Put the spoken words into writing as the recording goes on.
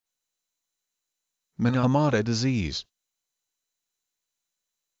Minamata disease.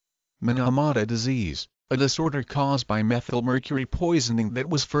 Minamata disease, a disorder caused by methyl mercury poisoning that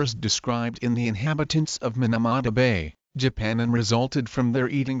was first described in the inhabitants of Minamata Bay, Japan, and resulted from their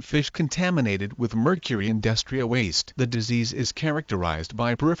eating fish contaminated with mercury industrial waste. The disease is characterized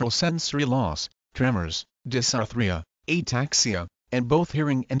by peripheral sensory loss, tremors, dysarthria, ataxia, and both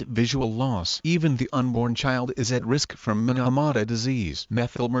hearing and visual loss. Even the unborn child is at risk from Minamata disease.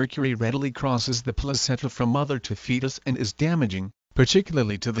 Methyl mercury readily crosses the placenta from mother to fetus and is damaging,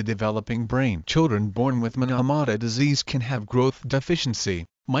 particularly to the developing brain. Children born with Minamata disease can have growth deficiency,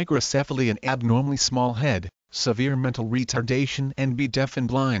 microcephaly, an abnormally small head, severe mental retardation, and be deaf and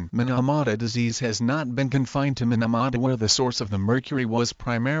blind. Minamata disease has not been confined to Minamata, where the source of the mercury was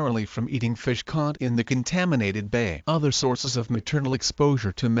primarily from eating fish caught in the contaminated bay. Other sources of maternal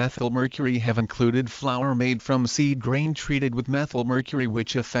exposure to methyl mercury have included flour made from seed grain treated with methyl mercury,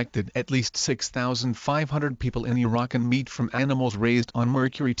 which affected at least 6,500 people in Iraq, and meat from animals raised on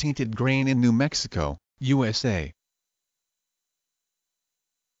mercury-tainted grain in New Mexico, USA.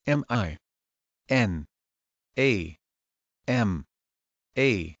 Minamata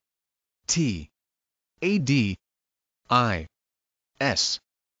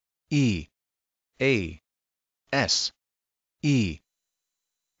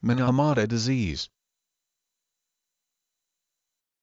Minamata disease.